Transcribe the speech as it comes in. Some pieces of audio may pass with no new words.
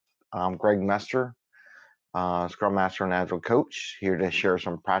I'm Greg Mester, Scrum Master and Agile Coach, here to share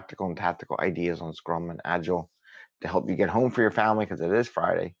some practical and tactical ideas on Scrum and Agile to help you get home for your family because it is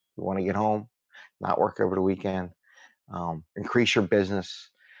Friday. You want to get home, not work over the weekend, increase your business,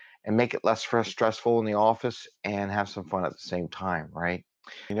 and make it less stressful in the office and have some fun at the same time, right?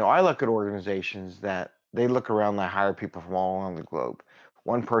 I look at organizations that they look around, they hire people from all around the globe.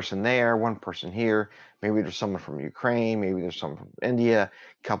 One person there, one person here. Maybe there's someone from Ukraine, maybe there's someone from India,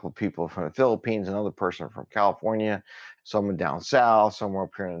 a couple of people from the Philippines, another person from California, someone down south, somewhere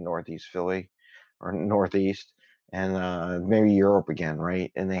up here in the Northeast Philly or Northeast, and maybe Europe again,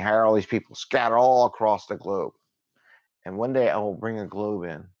 right? And they hire all these people scattered all across the globe. And one day I will bring a globe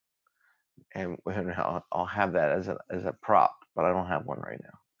in, and I'll have that as a prop, but I don't have one right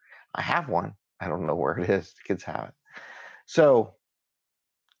now. I have one. I don't know where it is. The kids have it. So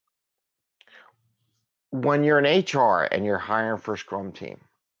when you're in HR and you're hiring for a Scrum team,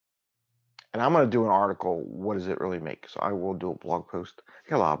 and I'm going to do an article, what does it really make? So I will do a blog post. I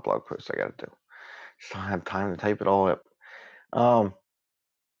got a lot of blog posts I got to do. Just don't have time to type it all up.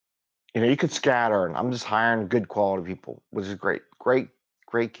 You could scatter, and I'm just hiring good quality people, which is great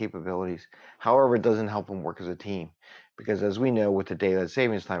capabilities. However, it doesn't help them work as a team because, as we know, with the daylight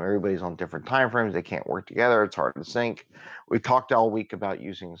savings time, everybody's on different time frames. They can't work together. It's hard to sync. We talked all week about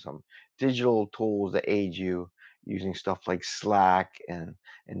using some digital tools that aid you, using stuff like Slack and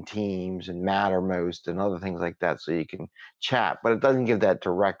Teams and Mattermost and other things like that, so you can chat. But it doesn't give that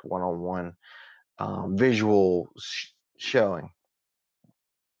direct one-on-one visual showing.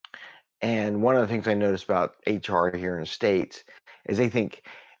 And one of the things I noticed about HR here in the States is they think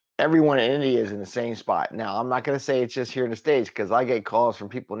everyone in India is in the same spot. Now, I'm not going to say it's just here in the States because I get calls from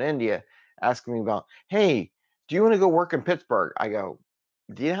people in India asking me about, hey, do you want to go work in Pittsburgh? I go,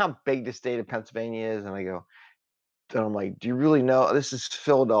 do you know how big the state of Pennsylvania is? And I'm like, do you really know? This is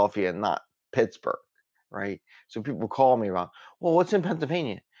Philadelphia, not Pittsburgh, right? So people call me about, well, what's in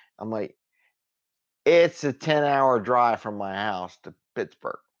Pennsylvania? I'm like, it's a 10-hour drive from my house to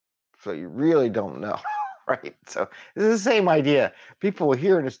Pittsburgh. So you really don't know, right? So it's the same idea. People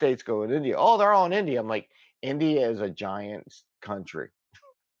here in the States go in India. Oh, they're all in India. I'm like, India is a giant country.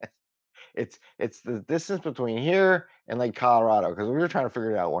 It's the distance between here and like Colorado, because we were trying to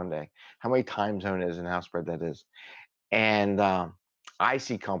figure it out one day, how many time zone is and how spread that is. And I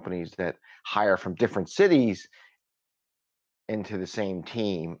see companies that hire from different cities into the same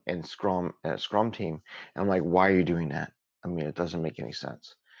team and Scrum team. And I'm like, why are you doing that? I mean, it doesn't make any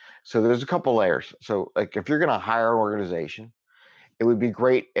sense. So there's a couple layers. So like if you're going to hire an organization, it would be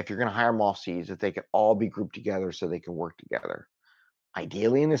great if you're going to hire them all seeds that they could all be grouped together so they can work together.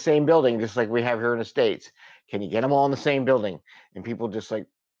 Ideally in the same building, just like we have here in the States. Can you get them all in the same building? And people just like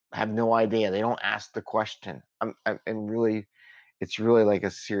have no idea. They don't ask the question. And really, it's really like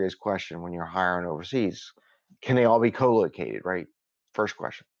a serious question when you're hiring overseas. Can they all be co-located, right? First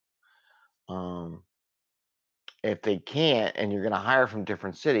question. If they can't, and you're going to hire from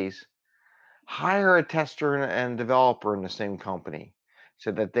different cities, hire a tester and developer in the same company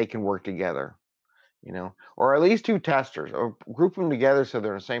so that they can work together, or at least two testers, or group them together so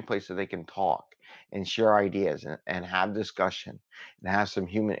they're in the same place so they can talk and share ideas and have discussion and have some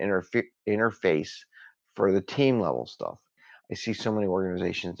human interface for the team level stuff. I see so many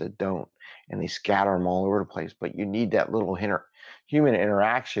organizations that don't, and they scatter them all over the place, but you need that little human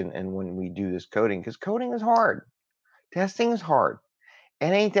interaction. And when we do this coding, because coding is hard, testing is hard, it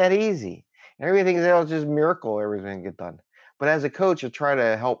ain't that easy. Everything else is just miracle, everything get done. But as a coach, I try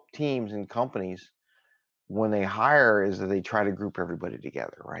to help teams and companies when they hire is that they try to group everybody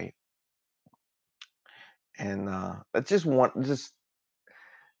together, right? And that's just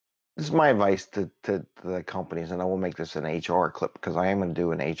this is my advice to the companies, and I will make this an HR clip because I am going to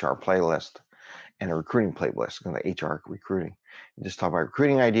do an HR playlist and a recruiting playlist, going to HR recruiting, and just talk about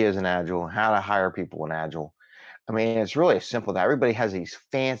recruiting ideas in Agile, how to hire people in Agile. I mean, it's really simple. That everybody has these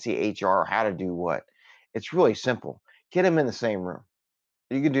fancy HR, how to do what. It's really simple. Get them in the same room.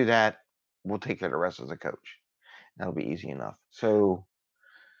 You can do that. We'll take care of the rest as a coach. That'll be easy enough. So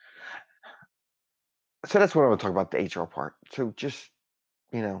that's what I'm going to talk about, the HR part. So just,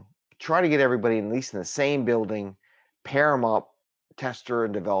 try to get everybody at least in the same building, pair them up, tester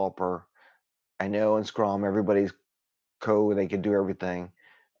and developer. I know in Scrum, everybody's code, they can do everything.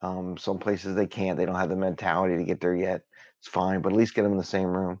 Some places they can't. They don't have the mentality to get there yet. It's fine, but at least get them in the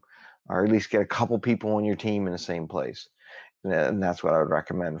same room, or at least get a couple people on your team in the same place. And that's what I would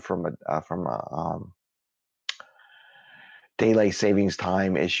recommend from a daylight savings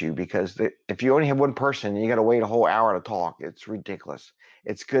time issue, because if you only have one person and you got to wait a whole hour to talk, it's ridiculous.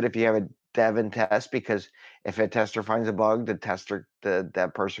 It's good if you have dev and test, because if a tester finds a bug,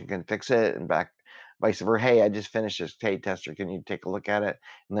 that person can fix it, and vice versa. Hey, I just finished this. Hey, tester, can you take a look at it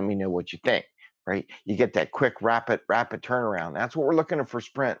and let me know what you think? Right? You get that quick, rapid turnaround. That's what we're looking for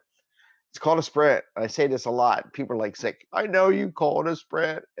sprint. It's called a sprint. I say this a lot. People are like, sick. I know you call it a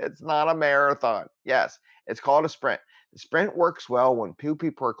sprint. It's not a marathon. Yes, it's called a sprint. The sprint works well when two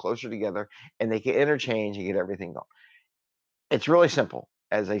people are closer together and they can interchange and get everything going. It's really simple.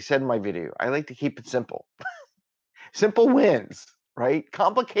 As I said in my video, I like to keep it simple. Simple wins, right?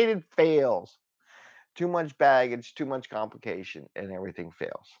 Complicated fails. Too much baggage, too much complication, and everything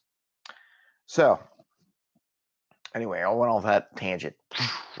fails. So, anyway, I went off that tangent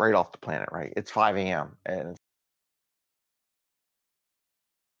right off the planet, right? It's 5 a.m. and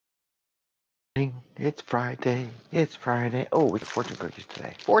it's Friday. It's Friday. Oh, it's fortune cookies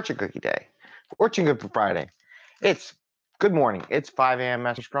today. Fortune cookie day. Fortune cookie Friday. It's good morning. It's 5 a.m.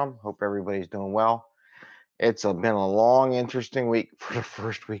 Mester Scrum. Hope everybody's doing well. It's been a long, interesting week for the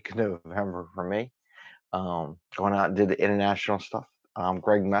first week of November for me. Going out and did the international stuff.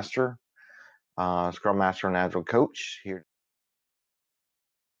 Greg Mester, Scrum Master and Agile Coach here.